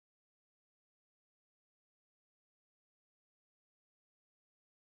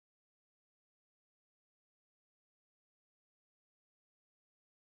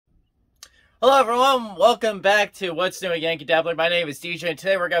Hello everyone, welcome back to What's New at Yankeedabbler. My name is DJ and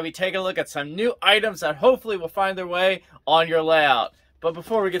today we're going to be taking a look at some new items that hopefully will find their way on your layout. But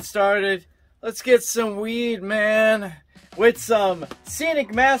before we get started, let's get some weed, man, with some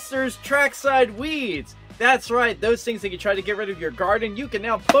Scenic Masters trackside weeds. That's right, those things that you try to get rid of your garden, you can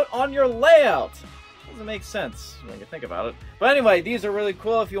now put on your layout. Doesn't make sense when you think about it. But anyway, these are really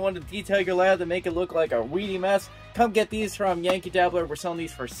cool if you want to detail your layout to make it look like a weedy mess. Come get these from Yankeedabbler. We're selling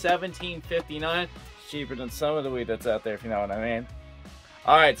these for $17.59. Cheaper than some of the weed that's out there, if you know what I mean.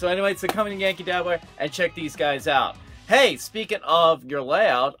 Alright, so anyway, so come to Yankeedabbler and check these guys out. Hey, speaking of your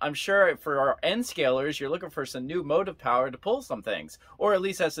layout, I'm sure for our N scalers, you're looking for some new motive power to pull some things. Or at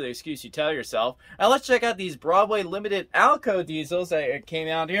least that's the excuse you tell yourself. Now let's check out these Broadway limited Alco diesels that came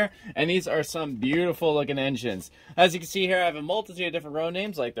out here. And these are some beautiful looking engines. As you can see here, I have a multitude of different road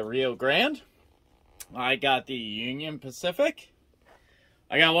names like the Rio Grande. I got the Union Pacific.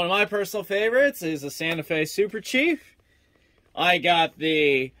 I got one of my personal favorites is the Santa Fe Super Chief. I got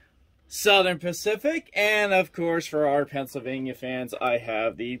the Southern Pacific, and of course for our Pennsylvania fans, I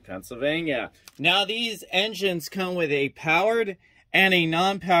have the Pennsylvania. Now these engines come with a powered and a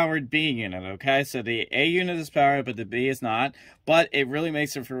non-powered B unit, okay? So the A unit is powered, but the B is not. But it really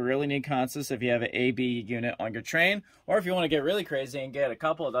makes it for a really neat concept if you have an AB unit on your train. Or if you want to get really crazy and get a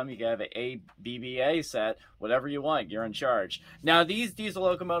couple of them, you can have an ABBA set. Whatever you want, you're in charge. Now, these diesel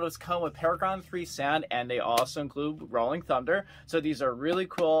locomotives come with Paragon 3 sound, and they also include Rolling Thunder. So these are really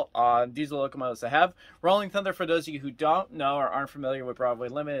cool diesel locomotives to have. Rolling Thunder, for those of you who don't know or aren't familiar with Broadway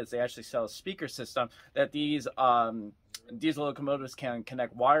Limited, is they actually sell a speaker system that these diesel locomotives can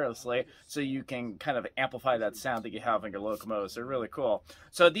connect wirelessly, so you can kind of amplify that sound that you have on your locomotives. They're really cool.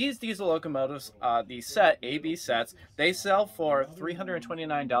 So these diesel locomotives, the set, AB sets, they sell for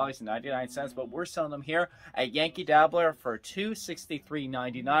 $329.99, but we're selling them here at Yankeedabbler for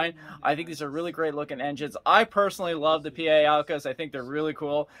 $263.99. I think these are really great looking engines. I personally love the PA Alcos. I think they're really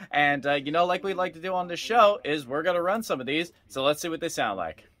cool. And, you know, like we like to do on this show, is we're going to run some of these. So let's see what they sound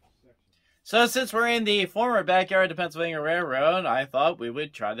like. So since we're in the former backyard of the Pennsylvania Railroad, I thought we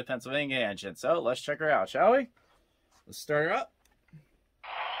would try the Pennsylvania engine. So let's check her out, shall we? Let's start her up.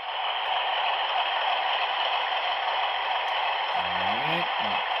 Alright,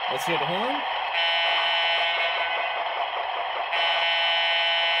 let's hear the horn.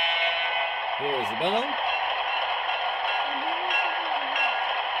 Here's the bell.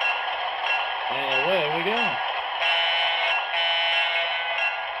 And away we go.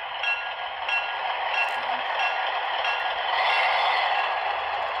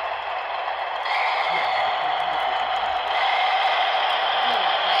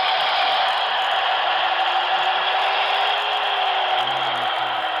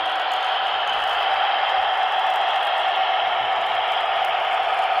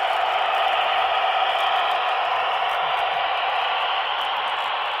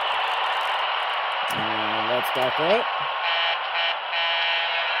 Let's back up.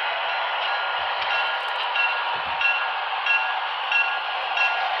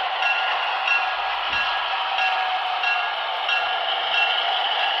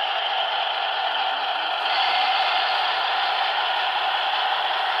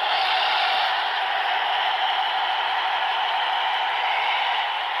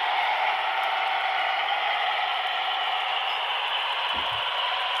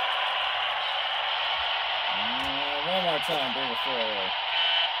 One more time, bring it forward.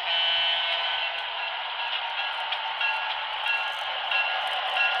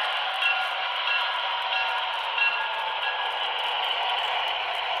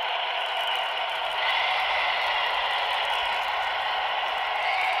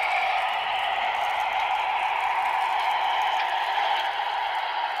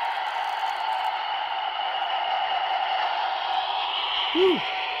 Whew.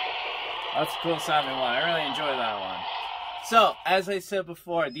 That's a cool sounding one. I really enjoy that one. So, as I said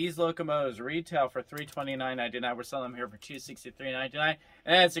before, these locomotives retail for $329.99. We're selling them here for $263.99.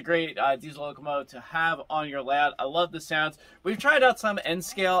 And it's a great diesel locomotive to have on your layout. I love the sounds. We've tried out some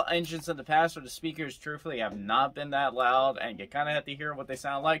N-scale engines in the past where the speakers, truthfully, have not been that loud, and you kind of have to hear what they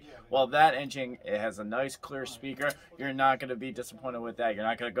sound like. Well, that engine, it has a nice, clear speaker. You're not going to be disappointed with that. You're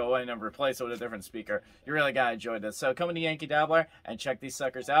not going to go in and replace it with a different speaker. You really got to enjoy this. So, come to Yankeedabbler and check these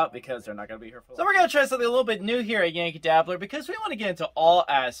suckers out because they're not going to be here for long. So, we're going to try something a little bit new here at Yankeedabbler because we want to get into all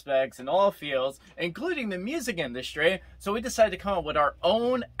aspects and all fields, including the music industry. So, we decided to come up with our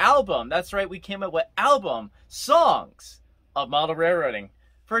own album. That's right, we came up with album songs of model railroading.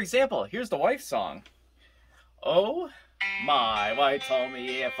 For example, here's the wife song. Oh, my wife told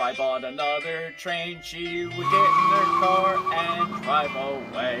me if I bought another train, she would get in her car and drive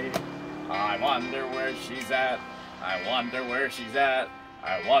away. I wonder where she's at. I wonder where she's at.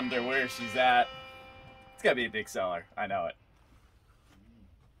 I wonder where she's at. It's gotta be a big seller. I know it.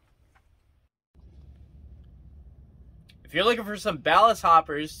 If you're looking for some ballast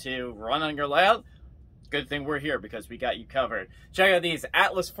hoppers to run on your layout, good thing we're here because we got you covered. Check out these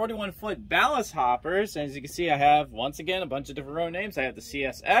Atlas 41-foot ballast hoppers. As you can see, I have, once again, a bunch of different road names. I have the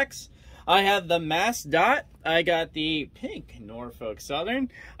CSX. I have the Mass Dot. I got the pink Norfolk Southern.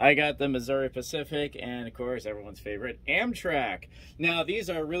 I got the Missouri Pacific. And, of course, everyone's favorite, Amtrak. Now, these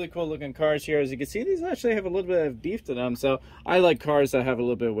are really cool looking cars here. As you can see, these actually have a little bit of beef to them. So I like cars that have a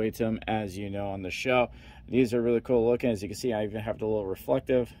little bit of weight to them, as you know on the show. These are really cool looking. As you can see, I even have the little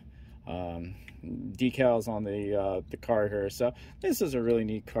reflective decals on the car here. So this is a really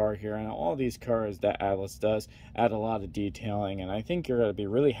neat car here, and all these cars that Atlas does add a lot of detailing, and I think you're going to be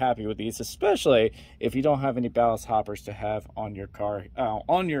really happy with these, especially if you don't have any ballast hoppers to have on your car,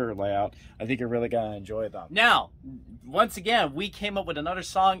 on your layout. I think you're really going to enjoy them. Now, once again, we came up with another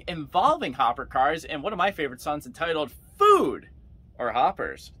song involving hopper cars, and one of my favorite songs entitled Food or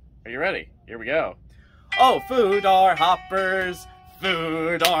Hoppers. Are you ready? Here we go. Oh, food or hoppers,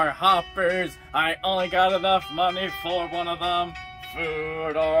 food or hoppers, I only got enough money for one of them.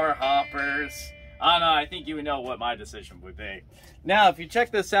 Food or hoppers. I don't know, I think you would know what my decision would be. Now, if you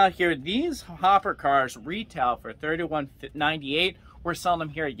check this out here, these hopper cars retail for $31.98. We're selling them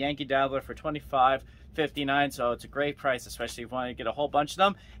here at Yankeedabbler for $25.59, so it's a great price, especially if you want to get a whole bunch of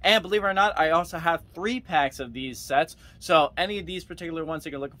them. And believe it or not, I also have 3-packs of these sets. So any of these particular ones that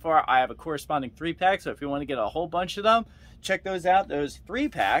you're looking for, I have a corresponding 3-pack. So if you want to get a whole bunch of them, check those out. Those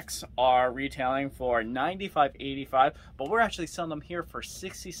 3-packs are retailing for $95.85, but we're actually selling them here for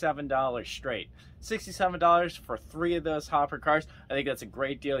 $67 straight. $67 for 3 of those hopper cars. I think that's a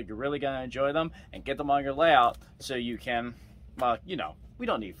great deal. You're really going to enjoy them and get them on your layout so you can, well, you know, we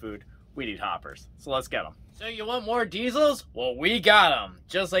don't need food. We need hoppers. So let's get them. So you want more diesels? Well, we got them.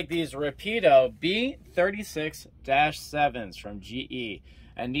 Just like these Rapido B36-7s from GE.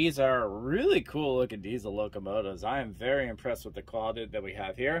 And these are really cool looking diesel locomotives. I am very impressed with the quality that we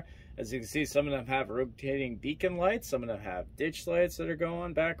have here. As you can see, some of them have rotating beacon lights. Some of them have ditch lights that are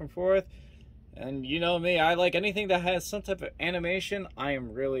going back and forth. And you know me, I like anything that has some type of animation, I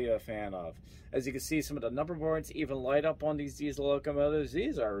am really a fan of. As you can see, some of the number boards even light up on these diesel locomotives.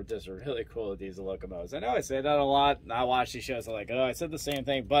 These are just really cool diesel locomotives. I know I say that a lot, and I watch these shows, I'm like, oh, I said the same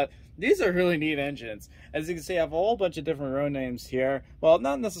thing, but these are really neat engines. As you can see, I have a whole bunch of different road names here. Well,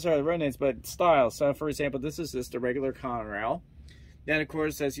 not necessarily road names, but styles. So, for example, this is just the regular Conrail. Then, of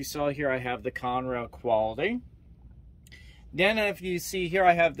course, as you saw here, I have the Conrail Quality. Then if you see here,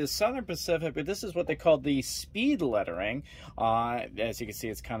 I have the Southern Pacific, but this is what they call the speed lettering. As you can see,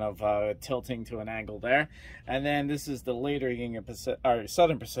 it's kind of tilting to an angle there. And then this is the later Union Pacific, or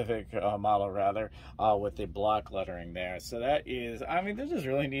Southern Pacific model rather, with the block lettering there. So that is, I mean, this is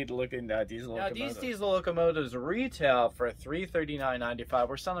really neat looking diesel locomotives. Now, these diesel locomotives retail for $339.95.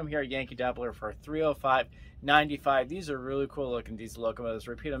 We're selling them here at Yankeedabbler for $305.95. These are really cool looking diesel locomotives.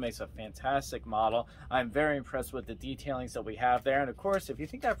 Rapido makes a fantastic model. I'm very impressed with the detailings that we have there. And of course, if you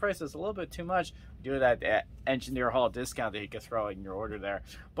think that price is a little bit too much, do that engineer hall discount that you can throw in your order there.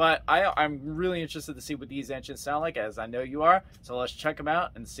 But I'm really interested to see what these engines sound like, as I know you are. So let's check them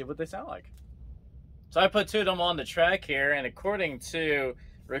out and see what they sound like. So I put 2 of them on the track here, and according to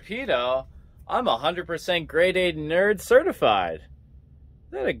Rapido, I'm 100% grade A nerd certified.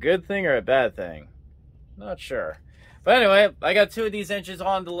 Is that a good thing or a bad thing? Not sure. But anyway, I got 2 of these engines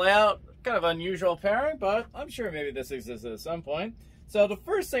on the layout. Kind of unusual pairing, but I'm sure maybe this exists at some point. So the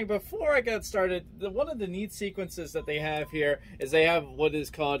first thing, before I got started, one of the neat sequences that they have here is they have what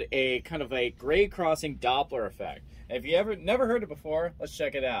is called a kind of a grade crossing Doppler effect. And if you never heard it before, let's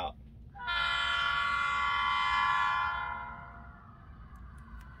check it out.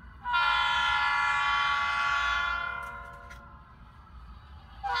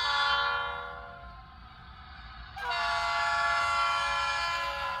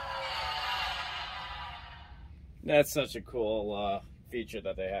 That's such a cool feature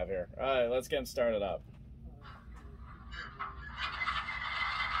that they have here. All right, let's get them started up.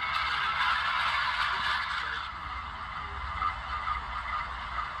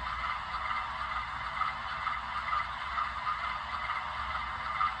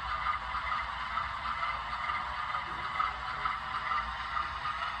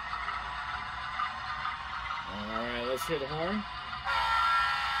 All right, let's hear the horn.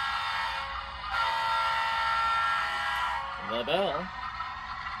 The bell.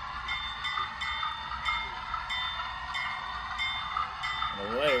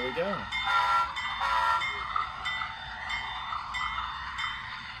 And away we go.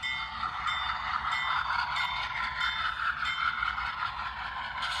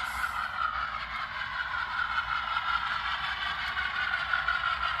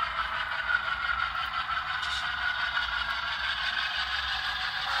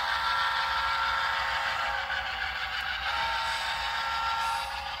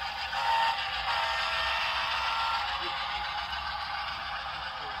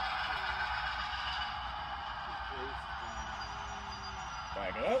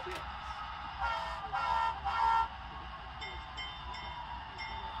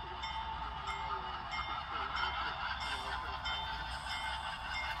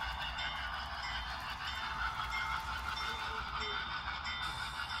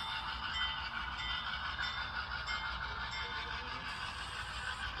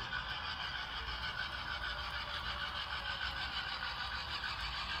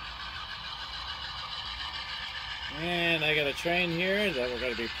 And I got a train here that we're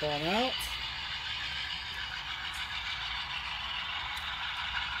going to be pulling out.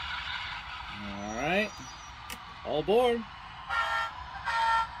 Alright, all aboard.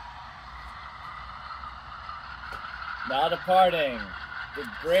 Now departing the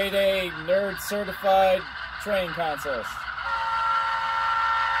Grade A Nerd Certified Train Consist.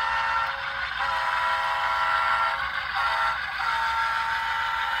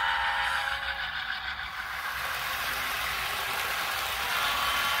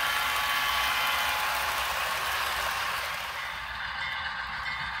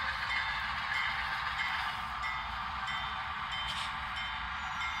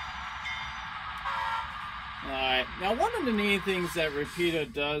 Alright, now one of the neat things that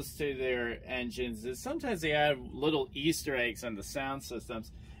Rapido does to their engines is sometimes they add little Easter eggs on the sound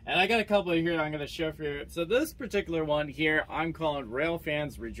systems. And I got a couple here I'm going to show for you. So this particular one here, I'm calling Rail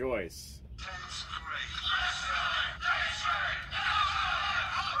Fans Rejoice.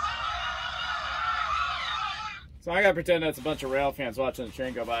 So I got to pretend that's a bunch of rail fans watching the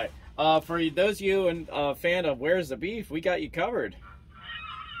train go by. For those of you and fan of Where's the Beef, we got you covered.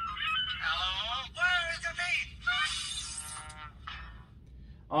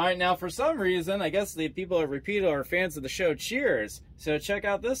 Alright, now for some reason, I guess the people at Rapido are fans of the show Cheers, so check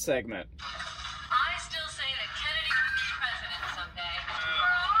out this segment. I still say that Kennedy will be president someday. Oh,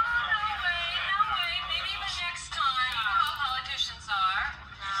 no way, maybe even next time. You know how politicians are.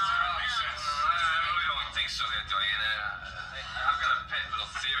 I really don't think so there, Diana. I've got a pet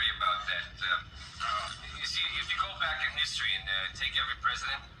little theory about that. You see, if you go back in history and take every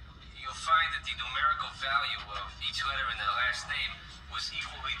president, you'll find that the numerical value of each letter in their last name was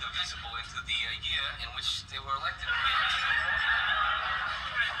equally divisible into the year in which they were elected.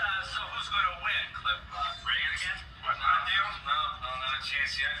 So who's going to win, Cliff? Reagan again? What, not a deal? No, not a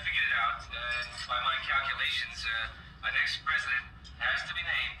chance yet. I figured it out. By my calculations, our next president has to be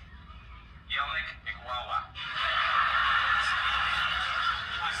named Yelnik Ikwawa.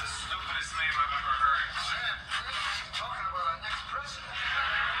 That's the stupidest name I've ever heard. Talking about our next president.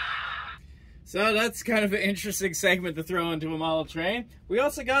 So that's kind of an interesting segment to throw into a model train. We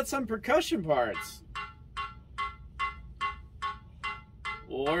also got some percussion parts.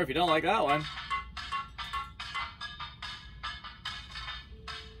 Or if you don't like that one,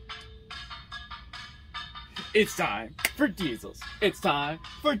 it's time for diesels. It's time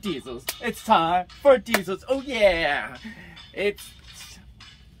for diesels. It's time for diesels. Oh yeah!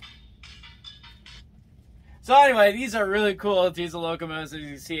 So anyway, these are really cool diesel locomotives. As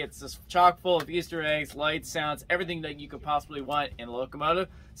you see, it's just chock full of Easter eggs, lights, sounds, everything that you could possibly want in a locomotive.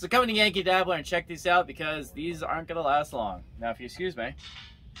 So come to Yankeedabbler and check these out because these aren't going to last long. Now, if you excuse me,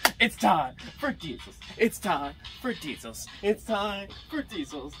 it's time for diesels. It's time for diesels. It's time for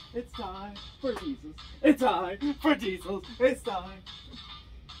diesels. It's time for diesels. It's time for diesels. It's time.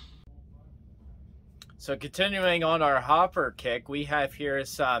 So continuing on our hopper kick, we have here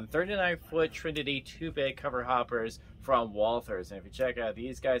some 39-foot Trinity 2-bay cover hoppers from Walthers. And if you check out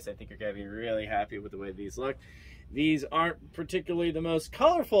these guys, I think you're going to be really happy with the way these look. These aren't particularly the most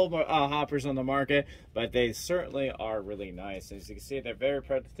colorful hoppers on the market, but they certainly are really nice. As you can see, they're very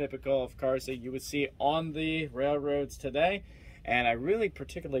prototypical of cars that you would see on the railroads today. And I really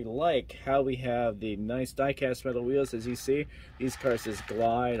particularly like how we have the nice die-cast metal wheels. As you see, these cars just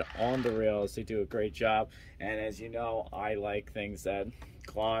glide on the rails. They do a great job. And as you know, I like things that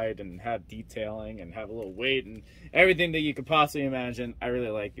glide and have detailing and have a little weight and everything that you could possibly imagine. I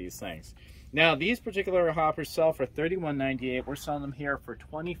really like these things. Now, these particular hoppers sell for $31.98. We're selling them here for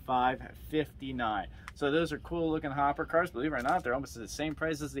 $25.59. So those are cool looking hopper cars. Believe it or not, they're almost the same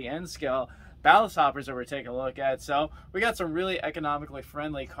price as the N-scale ballast hoppers that we're taking a look at. So we got some really economically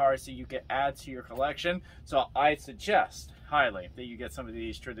friendly cars that you can add to your collection. So I suggest highly that you get some of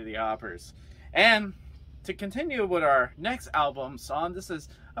these Trinity hoppers. And to continue with our next album song, this is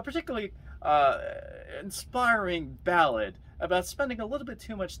a particularly inspiring ballad about spending a little bit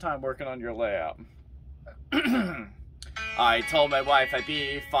too much time working on your layout. I told my wife I'd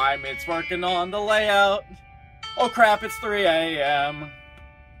be 5 minutes working on the layout. Oh crap, it's 3 a.m.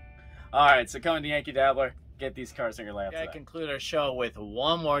 Alright, so coming to Yankeedabbler, get these cars on your layout. I conclude our show with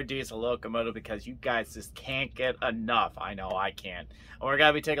one more diesel locomotive because you guys just can't get enough. I know I can't. And we're going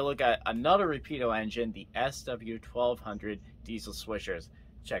to be taking a look at another Rapido engine, the SW1200 diesel swishers.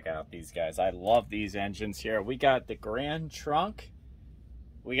 Check out these guys. I love these engines here. We got the Grand Trunk.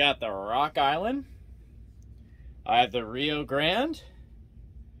 We got the Rock Island. I have the Rio Grande.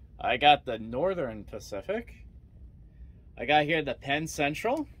 I got the Northern Pacific. I got here the Penn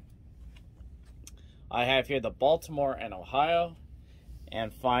Central. I have here the Baltimore and Ohio.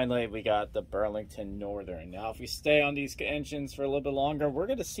 And finally, we got the Burlington Northern. Now, if we stay on these engines for a little bit longer, we're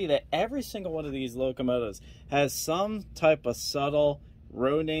going to see that every single one of these locomotives has some type of subtle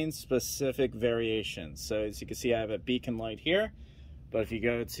road name specific variations. So as you can see, I have a beacon light here. But if you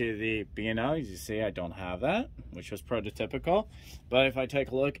go to the B&O, you see I don't have that, which was prototypical. But if I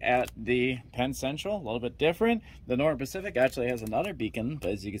take a look at the Penn Central, a little bit different. The Northern Pacific actually has another beacon,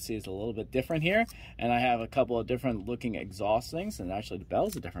 but as you can see, it's a little bit different here. And I have a couple of different looking exhaust things, and actually the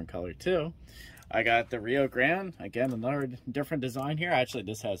bell's a different color too. I got the Rio Grande, again, another different design here. Actually,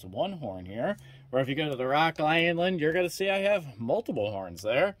 this has one horn here. Where if you go to the Rock Island, you're going to see I have multiple horns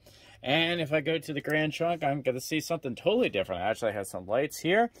there. And if I go to the Grand Trunk, I'm going to see something totally different. I actually have some lights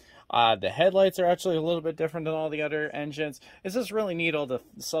here. The headlights are actually a little bit different than all the other engines. It's just really neat, all the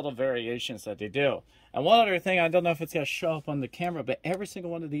subtle variations that they do. And one other thing, I don't know if it's going to show up on the camera, but every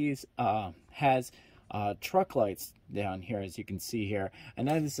single one of these has truck lights down here, as you can see here, and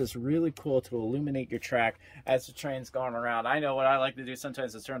that is just really cool to illuminate your track as the train's going around. I know what I like to do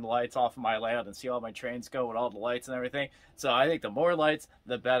sometimes is turn the lights off of my layout and see all my trains go with all the lights and everything. So I think the more lights,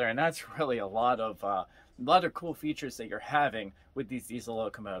 the better, and that's really a lot of cool features that you're having with these diesel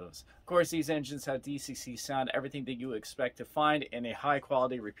locomotives. Of course, these engines have DCC sound, everything that you would expect to find in a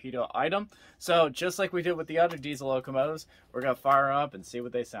high-quality Rapido item. So just like we did with the other diesel locomotives, we're going to fire up and see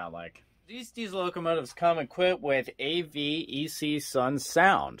what they sound like. These diesel locomotives come equipped with AVEC Sun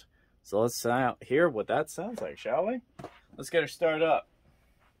sound. So let's hear what that sounds like, shall we? Let's get her started up.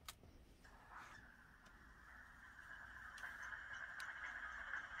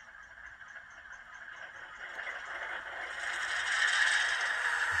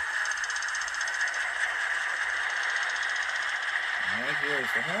 All right,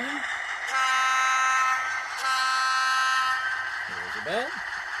 here's the horn. Here's the bell.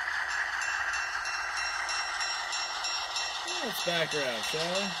 Let's back her out,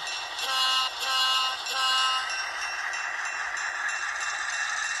 shall we?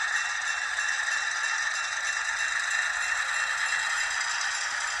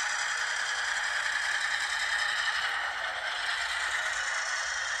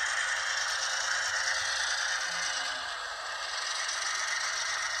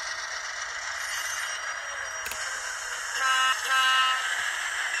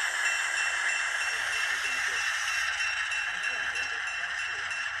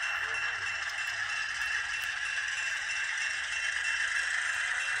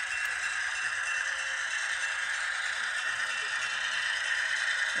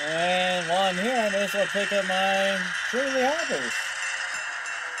 And while I'm here, I may as well pick up my Trinity hoppers.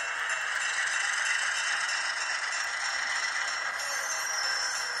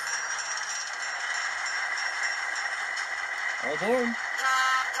 All aboard.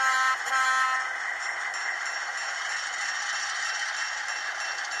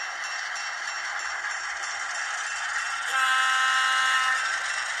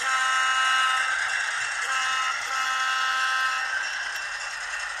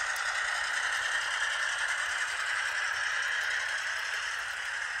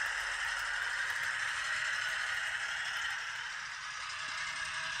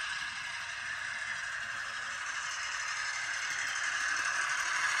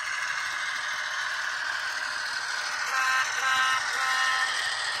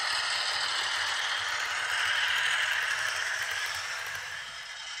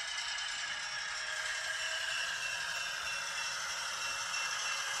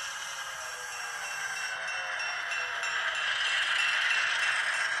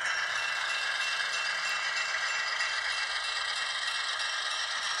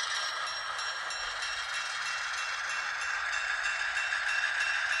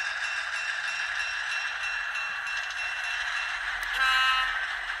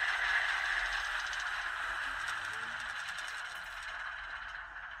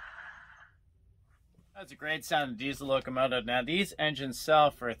 That's a great sounding diesel locomotive. Now these engines sell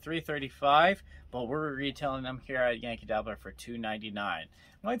for $335, but we're retailing them here at Yankeedabbler for $299.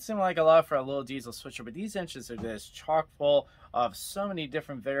 Might seem like a lot for a little diesel switcher, but these engines are just chock full of so many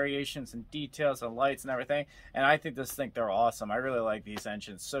different variations and details and lights and everything, and I think they're awesome. I really like these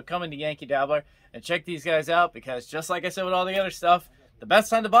engines. So come into Yankeedabbler and check these guys out, because just like I said with all the other stuff, the best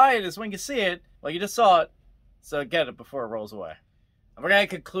time to buy it is when you see it. Well, you just saw it, so get it before it rolls away. And we're going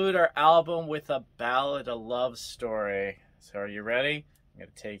to conclude our album with a ballad, a love story. So are you ready? I'm going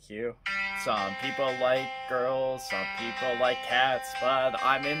to take you. Some people like girls, some people like cats, but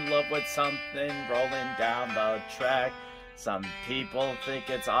I'm in love with something rolling down the track. Some people think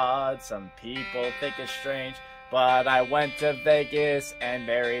it's odd, some people think it's strange, but I went to Vegas and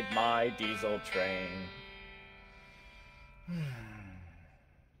married my diesel train.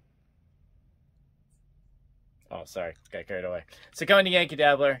 Oh, sorry. Got carried away. So coming to Yankee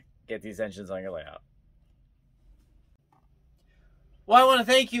Dabbler, get these engines on your layout. Well, I want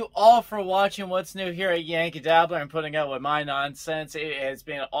to thank you all for watching What's New here at Yankee Dabbler and putting up with my nonsense. It has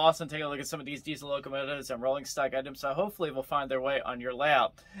been awesome taking a look at some of these diesel locomotives and rolling stock items, so hopefully we'll find their way on your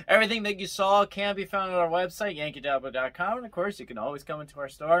layout. Everything that you saw can be found on our website, Yankeedabbler.com, and of course, you can always come into our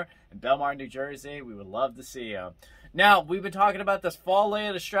store in Belmar, New Jersey. We would love to see you. Now, we've been talking about this fall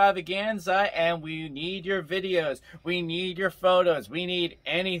layout extravaganza, and we need your videos. We need your photos. We need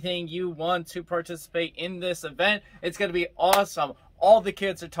anything you want to participate in this event. It's going to be awesome. All the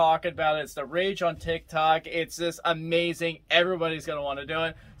kids are talking about it. It's the rage on TikTok. It's just amazing. Everybody's going to want to do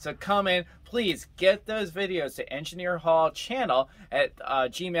it. So come in. Please get those videos to Engineer Hall channel at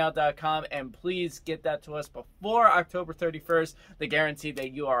gmail.com, and please get that to us before October 31st to guarantee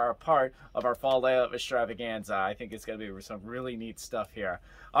that you are a part of our fall layout extravaganza. I think it's going to be some really neat stuff here.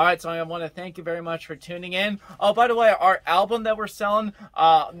 All right, so I want to thank you very much for tuning in. Oh, by the way, our album that we're selling,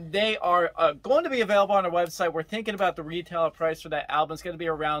 they are going to be available on our website. We're thinking about the retail price for that album. It's going to be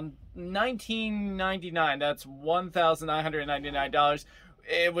around $19.99. That's $1,999.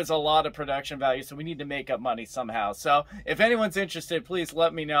 It was a lot of production value, so we need to make up money somehow. So if anyone's interested, please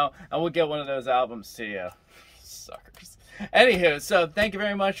let me know, and we'll get one of those albums to you. Suckers. Anywho, so thank you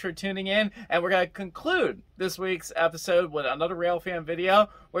very much for tuning in, and we're going to conclude this week's episode with another Railfan video.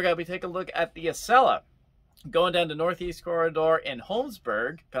 We're going to be taking a look at the Acela going down the Northeast Corridor in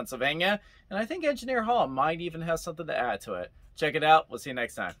Holmesburg, Pennsylvania, and I think Engineer Hall might even have something to add to it. Check it out. We'll see you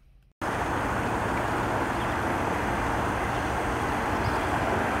next time.